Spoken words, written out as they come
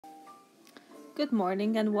Good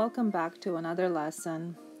morning and welcome back to another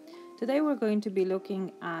lesson. Today we're going to be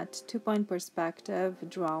looking at two-point perspective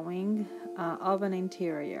drawing of an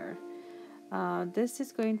interior. This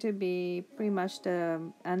is going to be pretty much the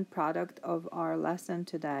end product of our lesson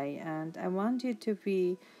today, and I want you to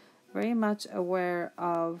be very much aware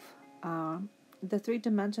of the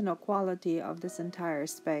three-dimensional quality of this entire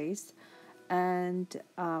space, and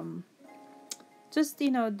just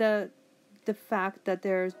the fact that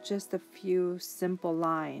there's just a few simple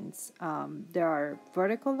lines. There are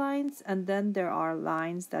vertical lines, and then there are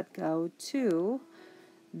lines that go to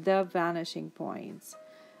the vanishing points.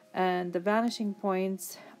 And the vanishing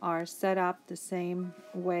points are set up the same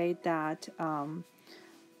way that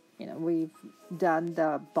we've done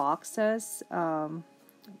the boxes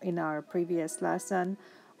in our previous lesson,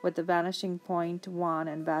 with the vanishing point 1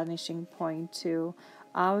 and vanishing point 2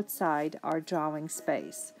 outside our drawing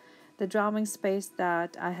space. The drawing space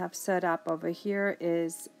that I have set up over here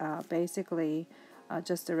is basically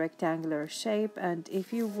just a rectangular shape, and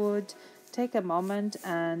if you would take a moment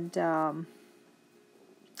and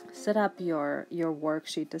set up your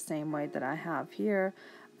worksheet the same way that I have here,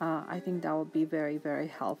 I think that will be very, very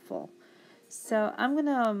helpful. So I'm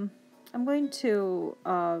going to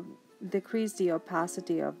decrease the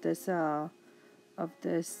opacity of this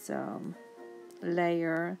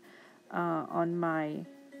layer on my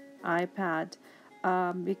iPad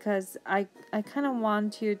because I kind of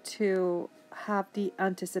want you to have the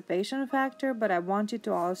anticipation factor, but I want you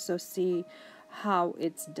to also see how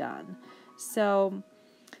it's done. So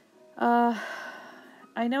I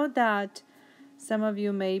know that some of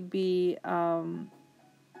you may be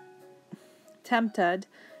tempted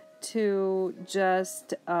to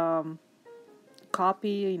just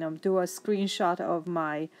copy, do a screenshot of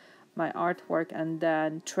my artwork and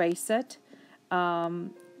then trace it.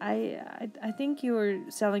 I think you're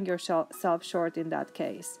selling yourself short in that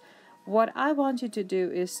case. What I want you to do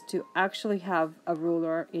is to actually have a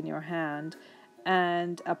ruler in your hand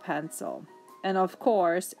and a pencil. And of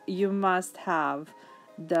course, you must have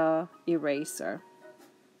the eraser.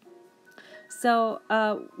 So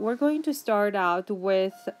we're going to start out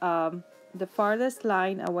with the farthest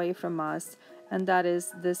line away from us, and that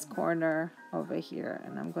is this corner over here.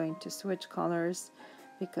 And I'm going to switch colors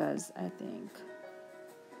because I think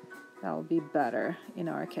that will be better in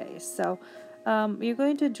our case. So you're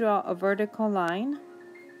going to draw a vertical line.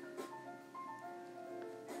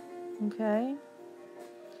 Okay.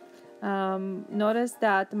 Notice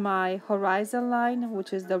that my horizon line,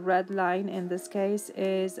 which is the red line in this case,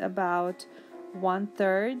 is about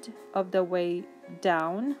 1/3 of the way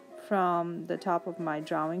down from the top of my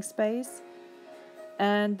drawing space.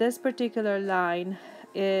 And this particular line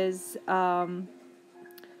is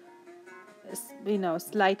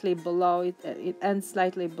slightly below it. It ends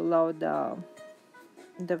slightly below the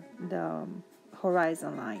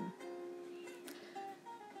horizon line.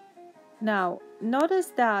 Now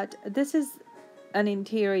notice that this is an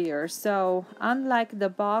interior, so unlike the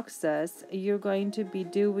boxes, you're going to be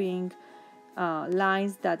doing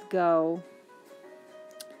lines that go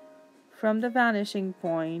from the vanishing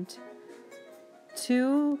point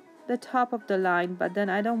to the top of the line, but then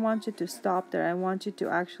I don't want you to stop there. I want you to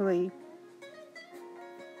actually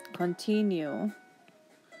continue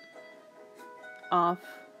off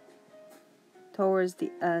towards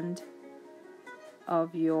the end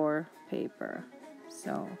of your paper.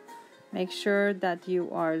 So make sure that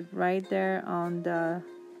you are right there on the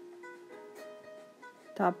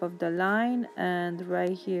top of the line and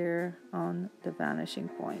right here on the vanishing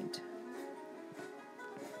point.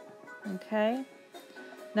 Okay,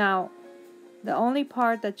 now the only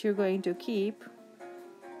part that you're going to keep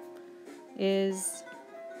is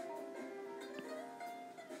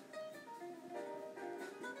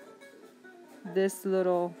this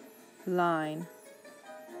little line.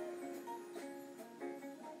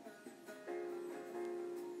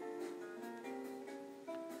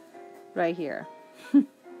 Right here.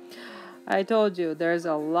 I told you there's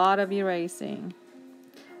a lot of erasing.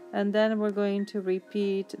 And then we're going to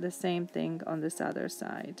repeat the same thing on this other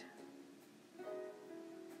side.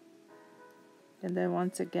 And then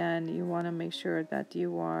once again, you want to make sure that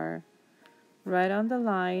you are right on the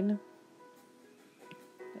line.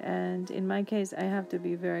 And in my case, I have to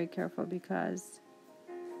be very careful because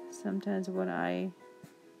sometimes when I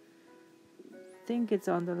think it's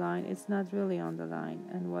on the line, it's not really on the line,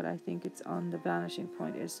 and what I think it's on the vanishing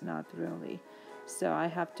point is not really. So I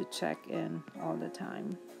have to check in all the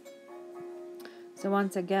time. So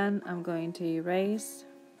once again, I'm going to erase.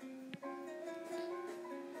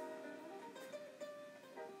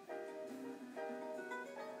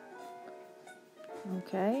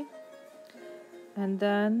 Okay. And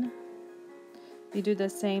then you do the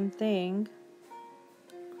same thing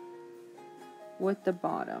with the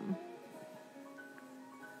bottom.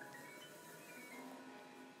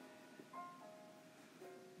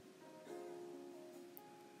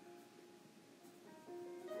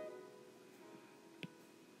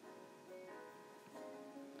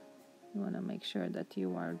 You want to make sure that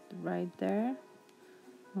you are right there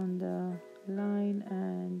on the line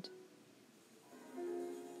and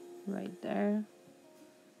right there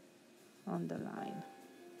on the line.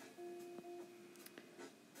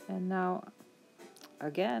 And now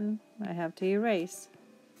again I have to erase.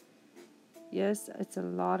 Yes, it's a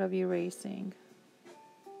lot of erasing.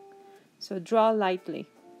 So draw lightly.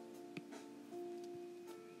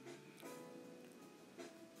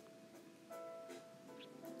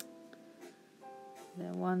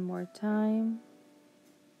 Then one more time.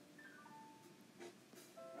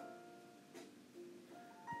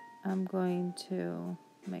 I'm going to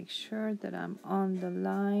make sure that I'm on the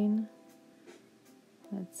line.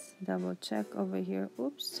 Let's double check over here.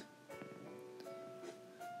 Oops.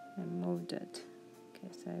 I moved it.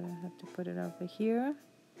 Okay, so I have to put it over here.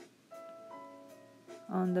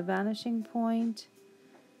 On the vanishing point.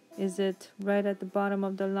 Is it right at the bottom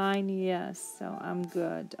of the line? Yes, so I'm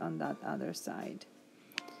good on that other side.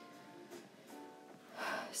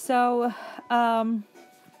 So,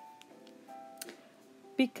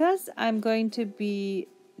 because I'm going to be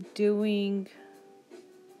doing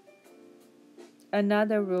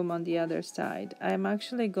another room on the other side, I'm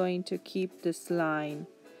actually going to keep this line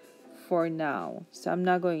for now. So I'm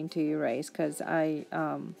not going to erase because I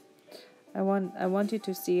want you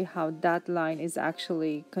to see how that line is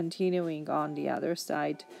actually continuing on the other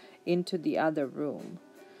side into the other room.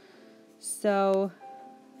 So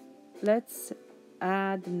let's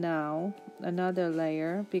add now another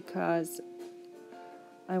layer because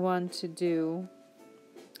I want to do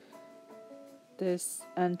this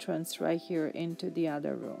entrance right here into the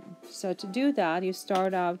other room. So to do that, you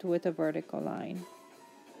start out with a vertical line.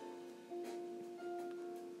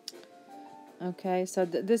 Okay, so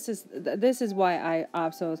this is why I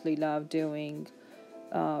absolutely love doing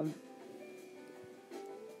 2-point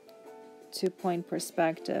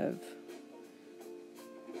perspective,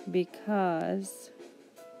 because,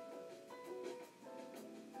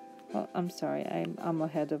 well, I'm sorry, I'm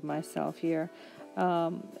ahead of myself here.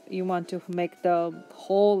 You want to make the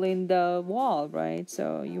hole in the wall, right?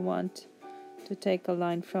 So you want to take a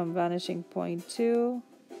line from vanishing point 2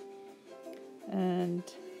 and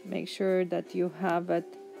make sure that you have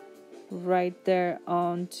it right there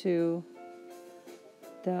onto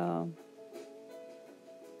the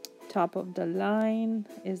top of the line.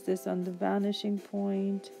 Is this on the vanishing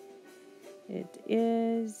point? It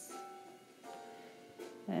is.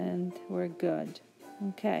 And we're good.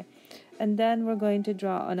 Okay. And then we're going to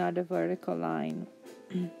draw another vertical line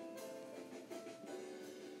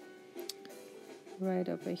right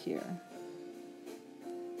over here.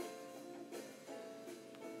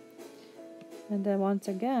 And then once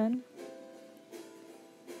again,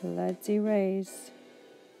 let's erase.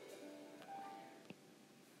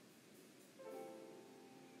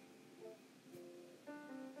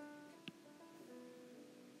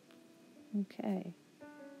 Okay.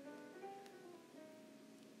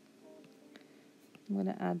 I'm going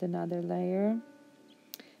to add another layer.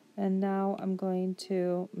 And now I'm going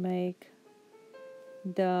to make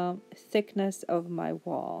the thickness of my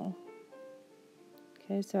wall.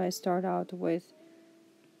 Okay, so I start out with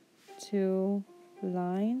 2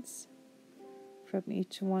 lines from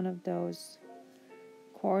each one of those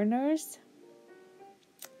corners.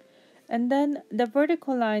 And then the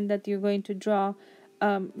vertical line that you're going to draw,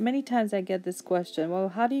 many times I get this question, well,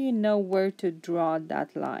 how do you know where to draw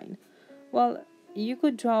that line? Well, you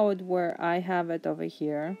could draw it where I have it over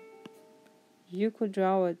here. You could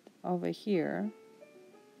draw it over here.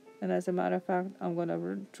 And as a matter of fact, I'm going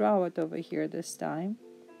to draw it over here this time.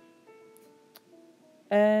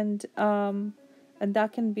 And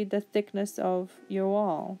that can be the thickness of your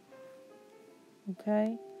wall.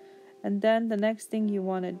 Okay? And then the next thing you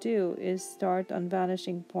want to do is start on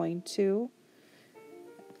vanishing point 2.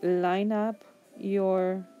 Line up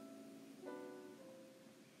your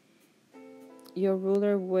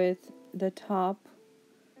ruler with the top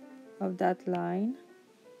of that line,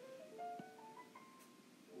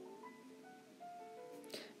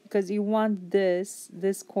 because you want this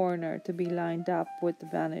corner to be lined up with the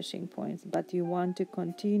vanishing points, but you want to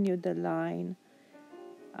continue the line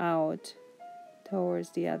out towards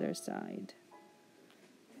the other side.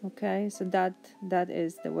 Okay, so that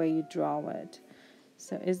is the way you draw it.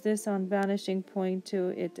 So is this on vanishing point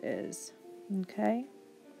 2? It is. Okay.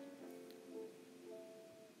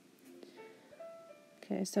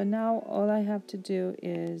 Okay, so now all I have to do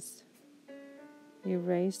is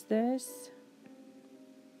erase this.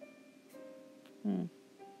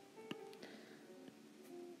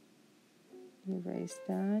 Erase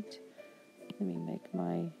that. Let me make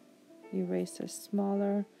my eraser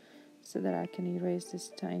smaller so that I can erase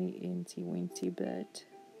this tiny incy wincy bit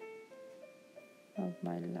of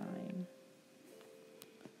my line.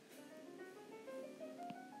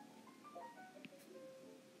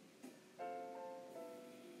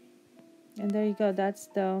 And there you go, that's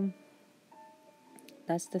the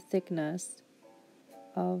thickness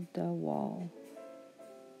of the wall.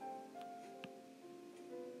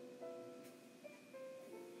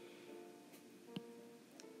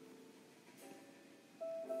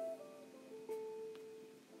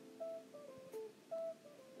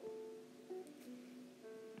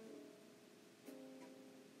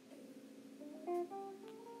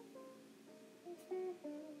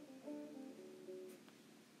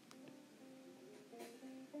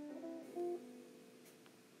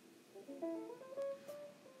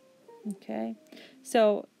 Okay,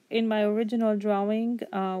 so in my original drawing,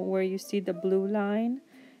 where you see the blue line,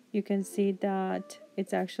 you can see that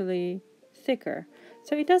it's actually thicker.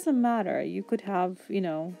 So it doesn't matter. You could have, you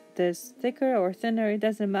know, this thicker or thinner. It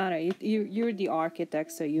doesn't matter. You're the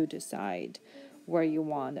architect, so you decide where you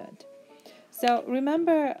want it. So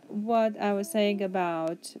remember what I was saying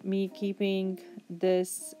about me keeping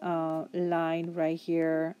this line right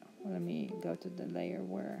here. Let me go to the layer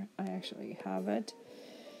where I actually have it.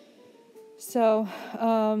 So,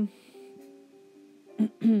 so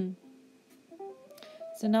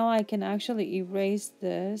now I can actually erase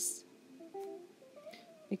this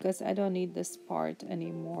because I don't need this part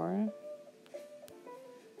anymore.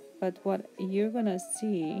 But what you're gonna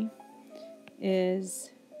see is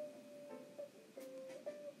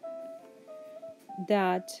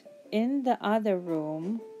that in the other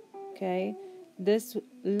room, okay, this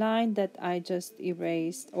line that I just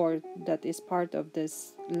erased, or that is part of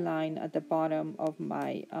this line at the bottom of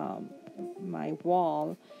my my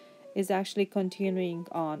wall, is actually continuing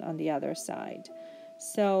on the other side.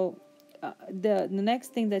 So the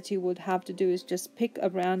next thing that you would have to do is just pick a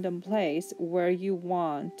random place where you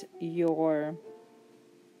want your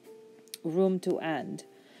room to end.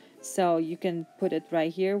 So you can put it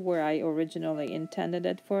right here where I originally intended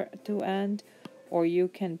it for to end, or you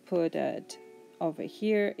can put it over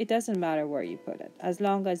here. It doesn't matter where you put it, as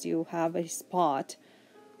long as you have a spot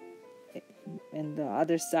in the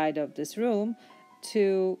other side of this room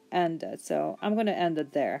to end it. So I'm going to end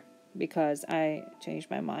it there because I changed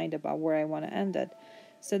my mind about where I want to end it.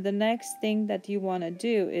 So the next thing that you want to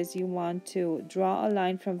do is you want to draw a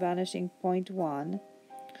line from vanishing point 1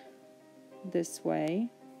 this way,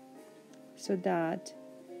 so that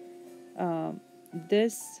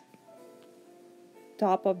this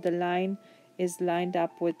top of the line is lined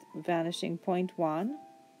up with vanishing point 1.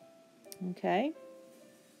 Okay,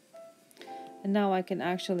 and now I can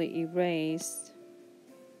actually erase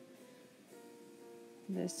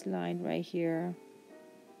this line right here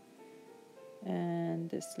and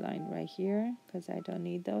this line right here because I don't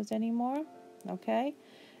need those anymore. Okay,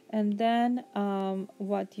 and then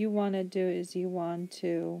what you want to do is you want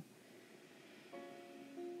to,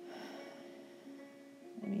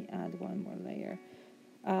 let me add one more layer.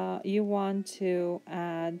 You want to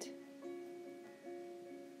add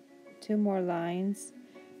 2 more lines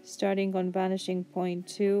starting on vanishing point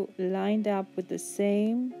 2, lined up with the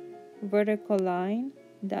same vertical line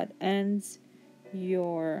that ends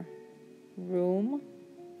your room.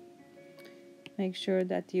 Make sure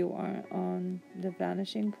that you are on the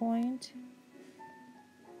vanishing point.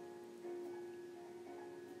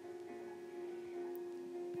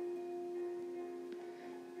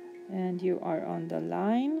 And you are on the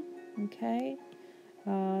line. Okay,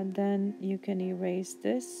 then you can erase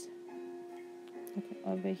this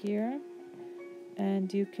over here,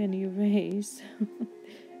 and you can erase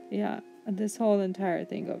yeah, this whole entire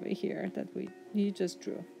thing over here that you just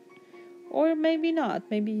drew. Or maybe not,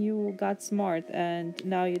 maybe you got smart and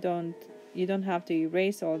now you don't have to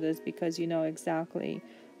erase all this because you know exactly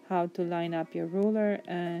how to line up your ruler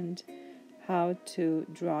and how to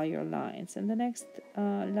draw your lines. And the next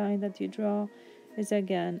line that you draw is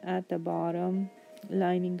again at the bottom,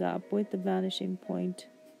 lining up with the vanishing point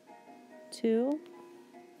 2.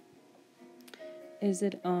 Is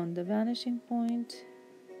it on the vanishing point?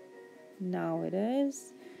 Now it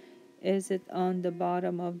is. Is it on the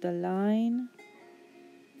bottom of the line?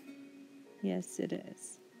 Yes, it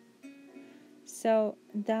is. So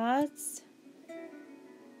that's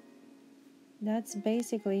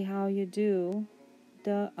basically how you do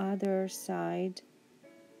the other side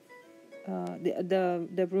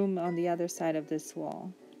the room on the other side of this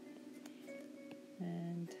wall.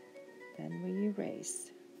 And then we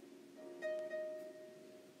erase.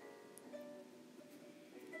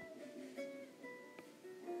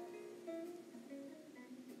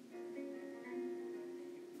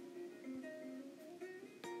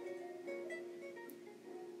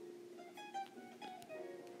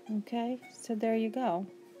 Okay, so there you go.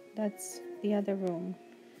 That's the other room.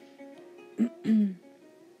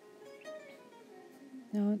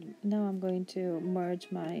 Now I'm going to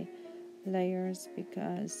merge my layers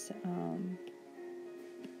because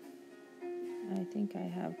I think I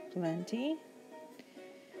have plenty.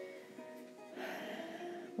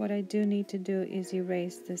 What I do need to do is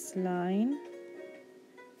erase this line.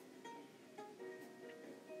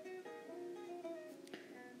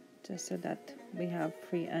 Just so that we have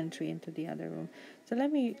free entry into the other room. So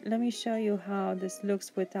let me show you how this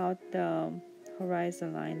looks without the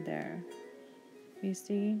horizon line there. You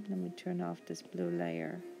see? Let me turn off this blue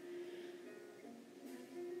layer.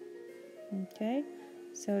 Okay,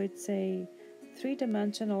 so it's a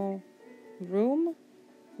three-dimensional room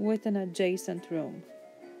with an adjacent room.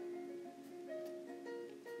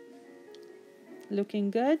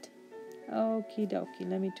 Looking good? Okie dokie.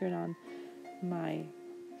 Let me turn on my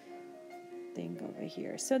thing over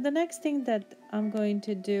here. So the next thing that I'm going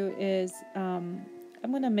to do is I'm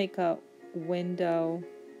going to make a window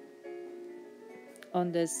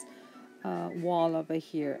on this wall over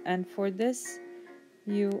here, and for this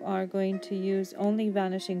you are going to use only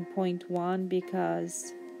vanishing point 1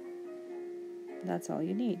 because that's all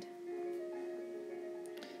you need.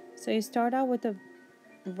 So you start out with a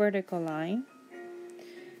vertical line.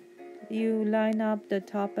 You line up the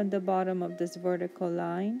top and the bottom of this vertical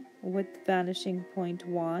line with vanishing point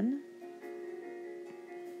 1.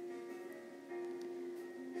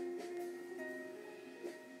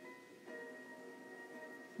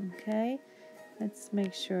 Okay, let's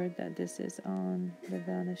make sure that this is on the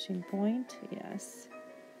vanishing point. Yes.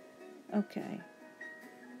 Okay.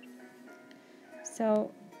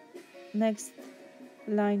 So next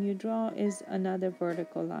line you draw is another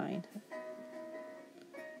vertical line.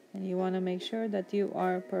 And you want to make sure that you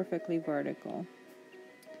are perfectly vertical.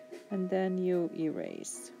 And then you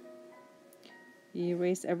erase. You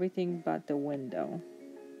erase everything but the window.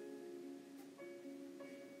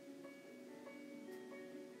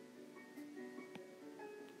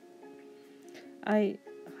 I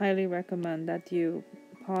highly recommend that you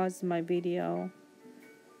pause my video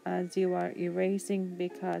as you are erasing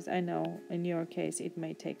because I know in your case it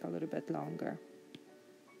may take a little bit longer.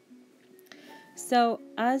 So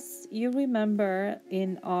as you remember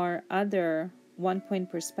in our other 1-point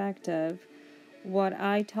perspective, what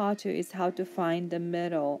I taught you is how to find the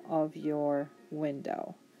middle of your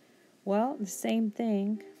window. Well, the same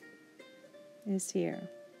thing is here.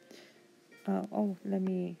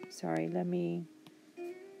 Let me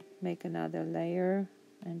make another layer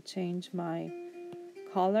and change my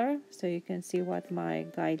color so you can see what my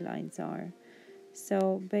guidelines are.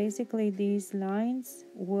 So basically these lines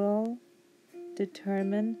will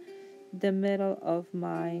determine the middle of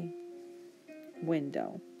my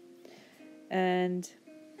window. And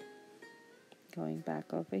going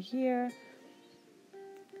back over here,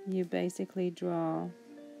 you basically draw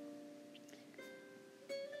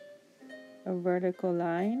a vertical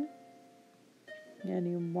line, and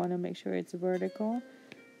you want to make sure it's vertical.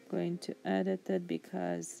 I'm going to edit it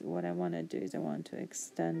because what I want to do is I want to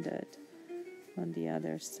extend it on the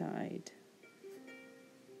other side.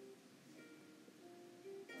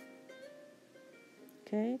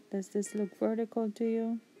 Okay, does this look vertical to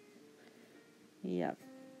you? Yep.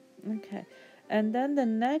 Okay, and then the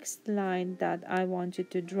next line that I want you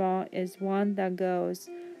to draw is one that goes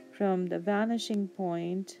from the vanishing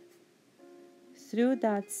point through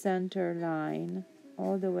that center line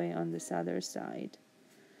all the way on this other side.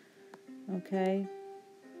 Okay,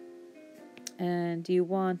 and you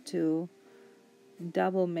want to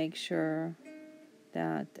double make sure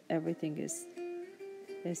that everything is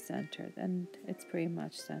centered, and it's pretty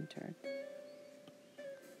much centered.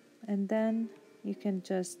 And then you can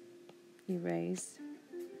just erase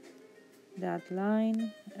that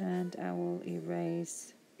line, and I will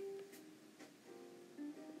erase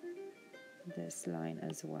this line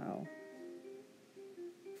as well.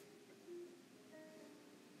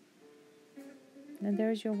 And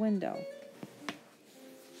there's your window.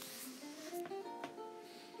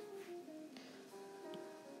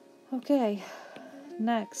 Okay,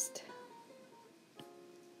 next.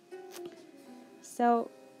 So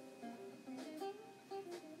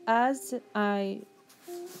as I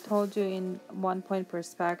told you in 1 point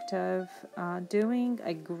perspective, doing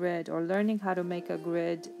a grid or learning how to make a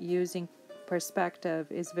grid using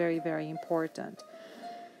perspective is very, very important.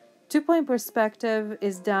 2 point perspective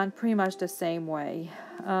is done pretty much the same way,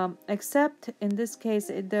 except in this case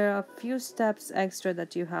there are a few steps extra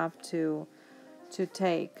that you have to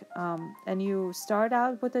take, and you start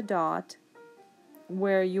out with a dot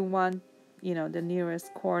where you want, the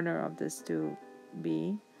nearest corner of this to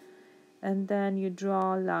be, and then you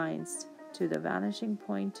draw lines to the vanishing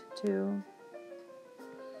point 2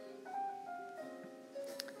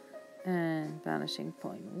 and vanishing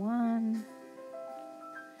point 1.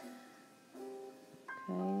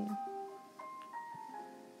 Okay.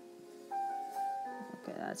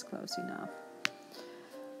 Okay, that's close enough.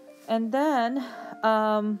 And then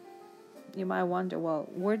you might wonder, well,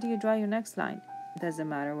 where do you draw your next line? It doesn't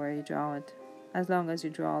matter where you draw it, as long as you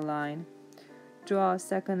draw a line. Draw a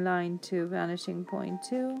second line to vanishing point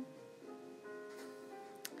 2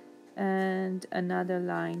 and another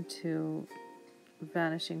line to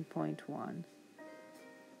vanishing point 1.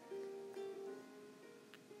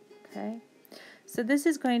 Okay, so this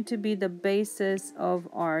is going to be the basis of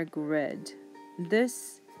our grid.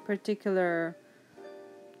 This particular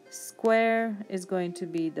square is going to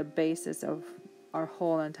be the basis of our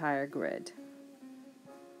whole entire grid.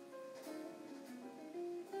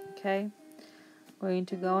 Okay, going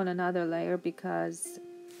to go on another layer because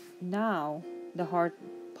now the hard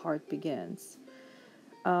part begins.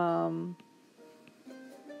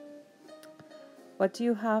 What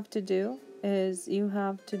you have to do is you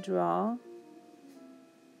have to draw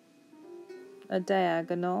a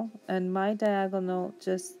diagonal, and my diagonal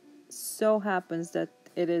just so happens that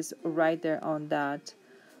it is right there on that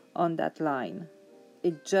line.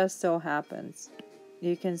 It just so happens.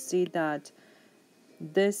 You can see that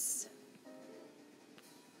this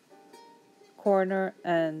corner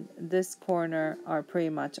and this corner are pretty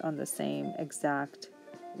much on the same exact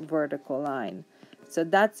vertical line. So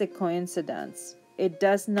that's a coincidence. It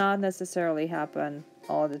does not necessarily happen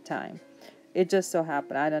all the time. It just so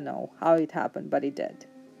happened. I don't know how it happened, but it did.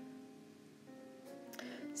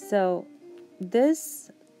 So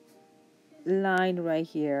this line right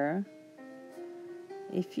here,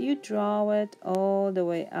 if you draw it all the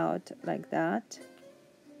way out like that,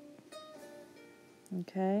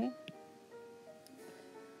 okay,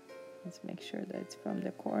 let's make sure that it's from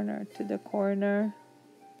the corner to the corner.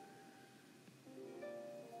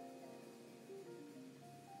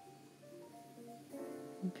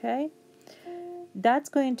 Okay, that's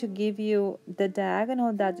going to give you the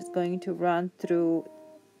diagonal that is going to run through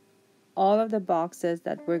all of the boxes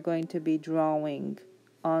that we're going to be drawing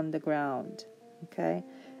on the ground. Okay,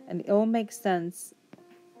 and it will make sense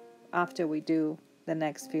after we do the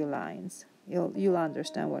next few lines. You'll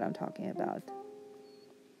understand what I'm talking about.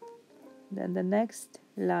 Then the next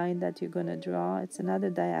line that you're going to draw, it's another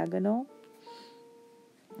diagonal,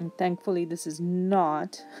 and thankfully this is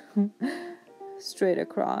not straight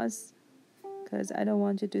across, because I don't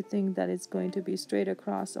want you to think that it's going to be straight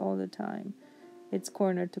across all the time. It's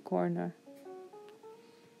corner to corner,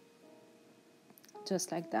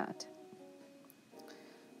 just like that.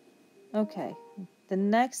 Okay, the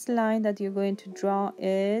next line that you're going to draw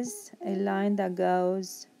is a line that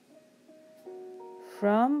goes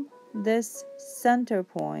from this center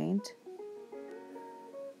point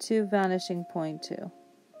to vanishing point 2.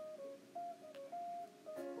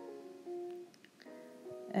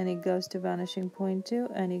 And it goes to vanishing point 2,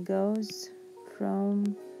 and it goes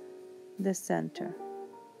from the center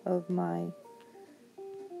of my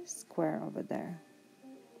square over there.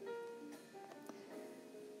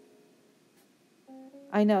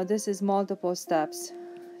 I know this is multiple steps,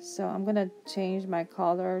 so I'm gonna change my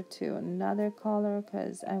color to another color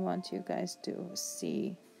because I want you guys to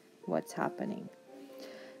see what's happening.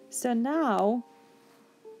 So now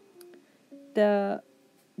the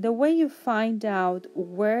way you find out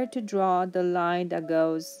where to draw the line that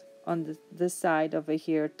goes on the side over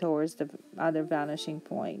here towards the other vanishing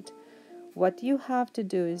point, what you have to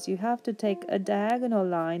do is you have to take a diagonal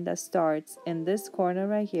line that starts in this corner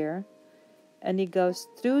right here, and it goes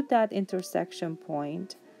through that intersection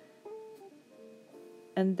point,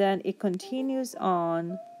 and then it continues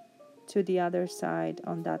on to the other side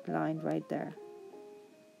on that line right there.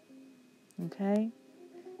 Okay,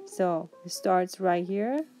 so it starts right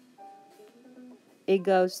here, it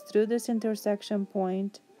goes through this intersection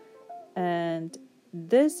point, and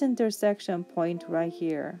this intersection point right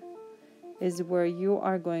here is where you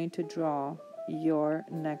are going to draw your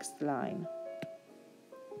next line.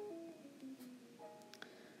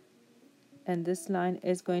 And this line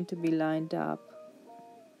is going to be lined up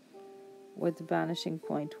with vanishing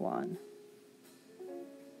point 1.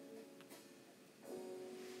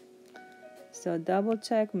 So double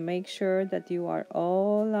check, make sure that you are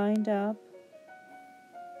all lined up,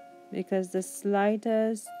 because the slight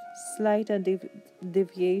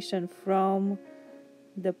deviation from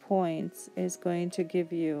the points is going to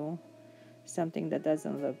give you something that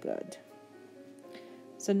doesn't look good.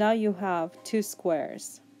 So now you have 2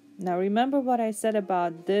 squares. Now remember what I said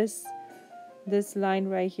about this line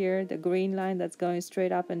right here, the green line that's going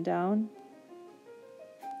straight up and down?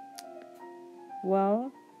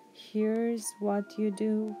 Well, here's what you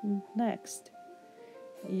do next.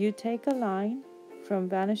 You take a line from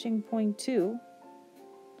vanishing point 2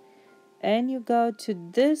 and you go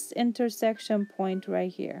to this intersection point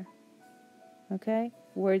right here, okay,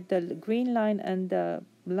 where the green line and the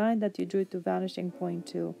line that you drew to vanishing point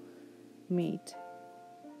 2 meet,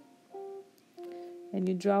 and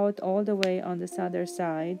you draw it all the way on this other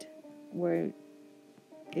side where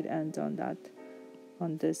it ends on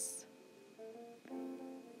this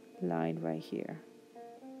line right here.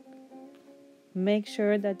 Make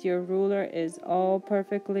sure that your ruler is all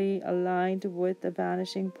perfectly aligned with the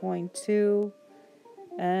vanishing point 2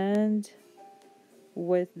 and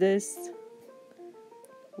with this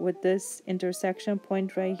intersection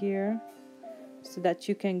point right here, so that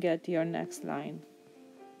you can get your next line.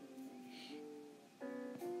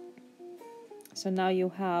 So now you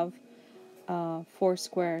have 4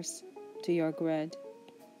 squares to your grid.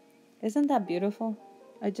 Isn't that beautiful?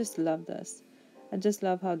 I just love this. I just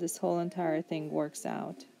love how this whole entire thing works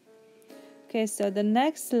out. Okay, so the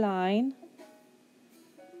next line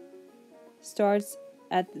starts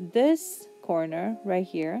at this corner right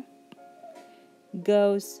here,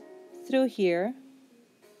 goes through here,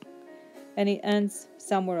 and it ends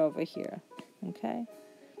somewhere over here. Okay,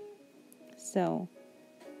 so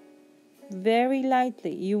very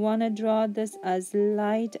lightly, you want to draw this as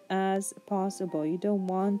light as possible. You don't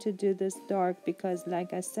want to do this dark because,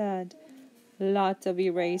 like I said, lots of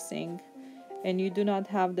erasing, and you do not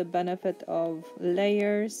have the benefit of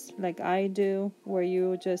layers like I do, where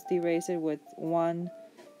you just erase it with one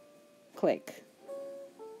click.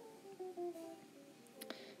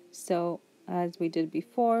 So as we did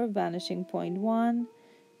before, vanishing point 1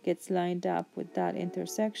 gets lined up with that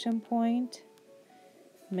intersection point,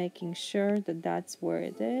 making sure that that's where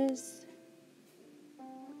it is.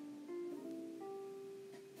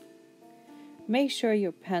 Make sure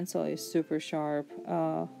your pencil is super sharp,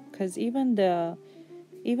 because even the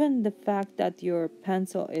fact that your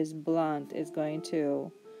pencil is blunt is going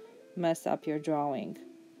to mess up your drawing.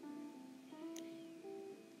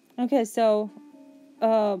 Okay, so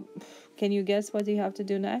can you guess what you have to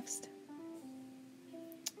do next?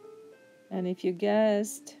 And if you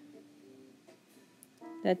guessed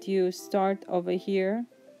that you start over here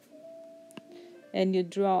and you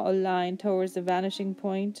draw a line towards the vanishing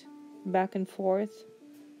point, back and forth,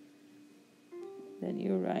 then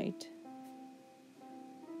you're right.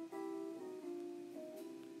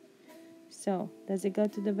 So, does it go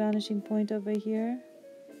to the vanishing point over here?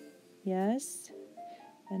 Yes.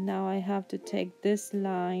 And now I have to take this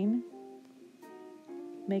line,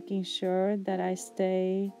 making sure that I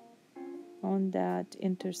stay on that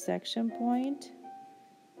intersection point,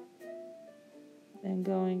 and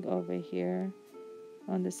going over here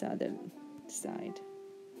on this other side.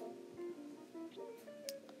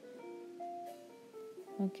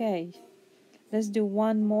 Okay, let's do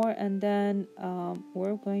one more and then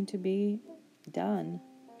we're going to be done.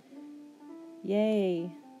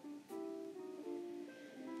 Yay!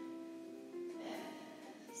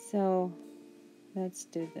 So let's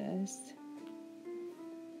do this.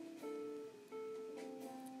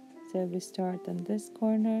 So we start on this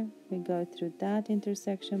corner, we go through that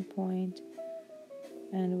intersection point,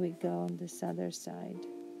 and we go on this other side.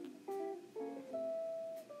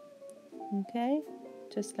 Okay,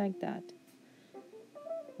 just like that.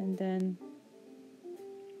 And then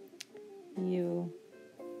you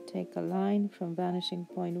take a line from vanishing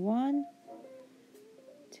point 1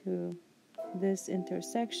 to this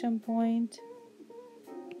intersection point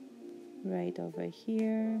right over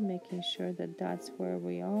here, making sure that that's where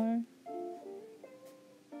we are.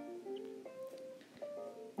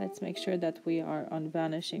 Let's make sure that we are on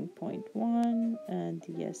vanishing point 1, and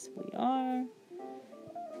yes, we are.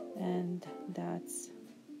 And that's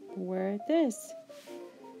where it is.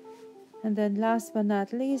 And then last but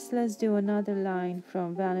not least, let's do another line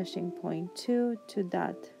from vanishing point 2 to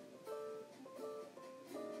that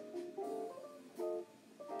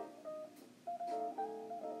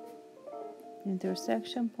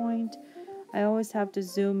intersection point. I always have to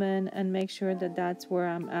zoom in and make sure that that's where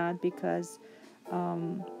I'm at, because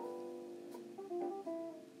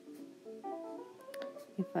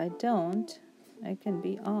If I don't, I can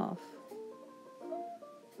be off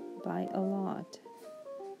by a lot.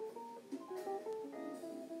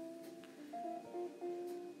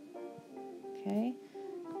 Okay,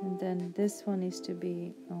 and then this one needs to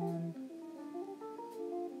be on.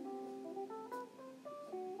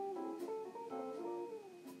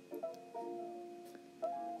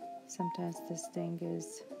 Sometimes this thing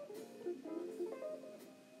is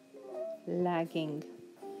lagging.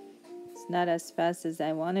 It's not as fast as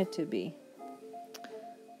I want it to be.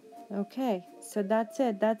 Okay, so that's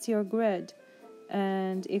it. That's your grid.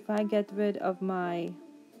 And if I get rid of my...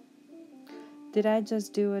 Did I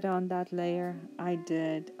just do it on that layer? I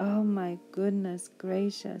did. Oh my goodness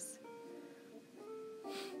gracious.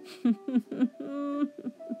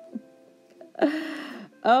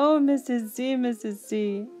 Oh, Mrs. C, Mrs.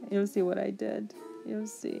 C. You'll see what I did. You'll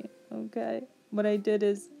see. Okay. What I did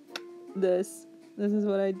is this. This is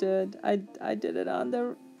what I did. I did it on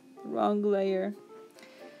the wrong layer.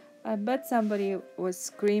 I bet somebody was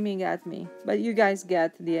screaming at me. But you guys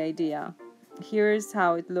get the idea. Here's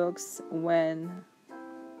how it looks when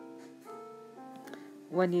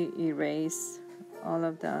you erase all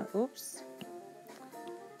of the... Oops.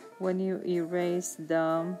 When you erase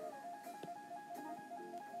the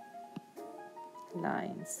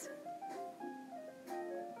lines.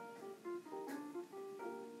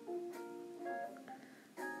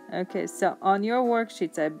 Okay, so on your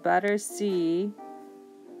worksheets, I better see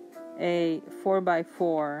a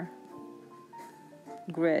 4x4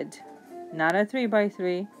 grid, not a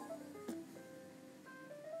 3x3.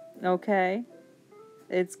 Okay,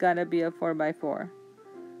 it's gotta be a 4x4.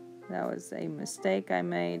 That was a mistake I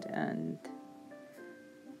made, and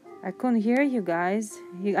I couldn't hear you guys.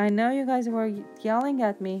 I know you guys were yelling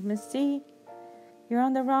at me. Miss C, you're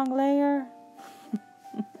on the wrong layer.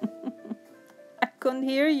 I couldn't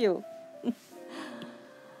hear you.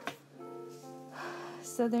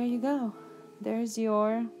 So there you go. There's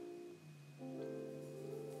your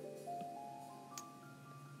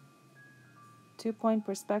two-point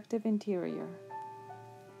perspective interior.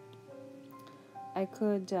 I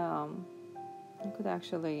could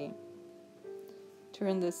actually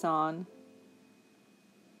turn this on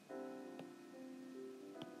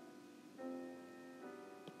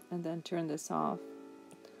and then turn this off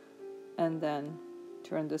and then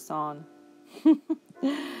turn this on.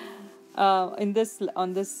 In this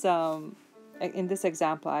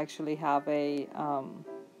example, I actually have a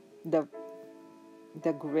the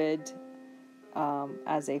grid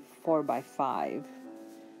as a 4x5.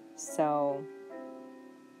 So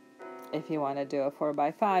if you want to do a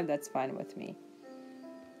 4x5, that's fine with me.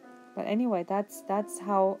 But anyway, that's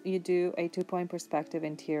how you do a two-point perspective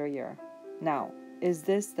interior. Now, is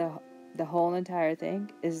this the whole entire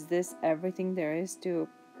thing? Is this everything there is to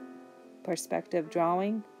perspective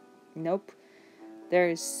drawing? Nope. There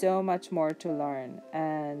is so much more to learn,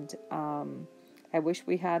 and I wish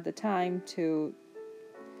we had the time to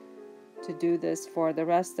do this for the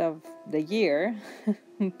rest of the year,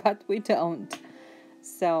 but we don't.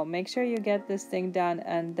 So make sure you get this thing done,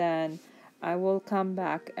 and then I will come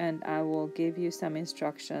back and I will give you some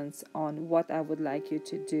instructions on what I would like you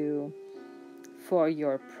to do for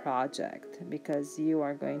your project, because you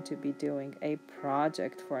are going to be doing a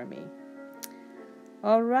project for me.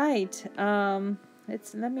 All right,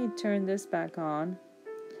 let me turn this back on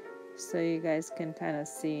so you guys can kind of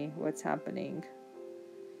see what's happening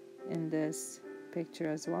in this picture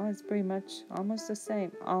as well. It's pretty much almost the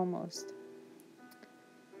same, almost.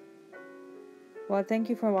 Well, thank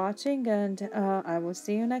you for watching, and I will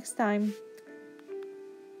see you next time.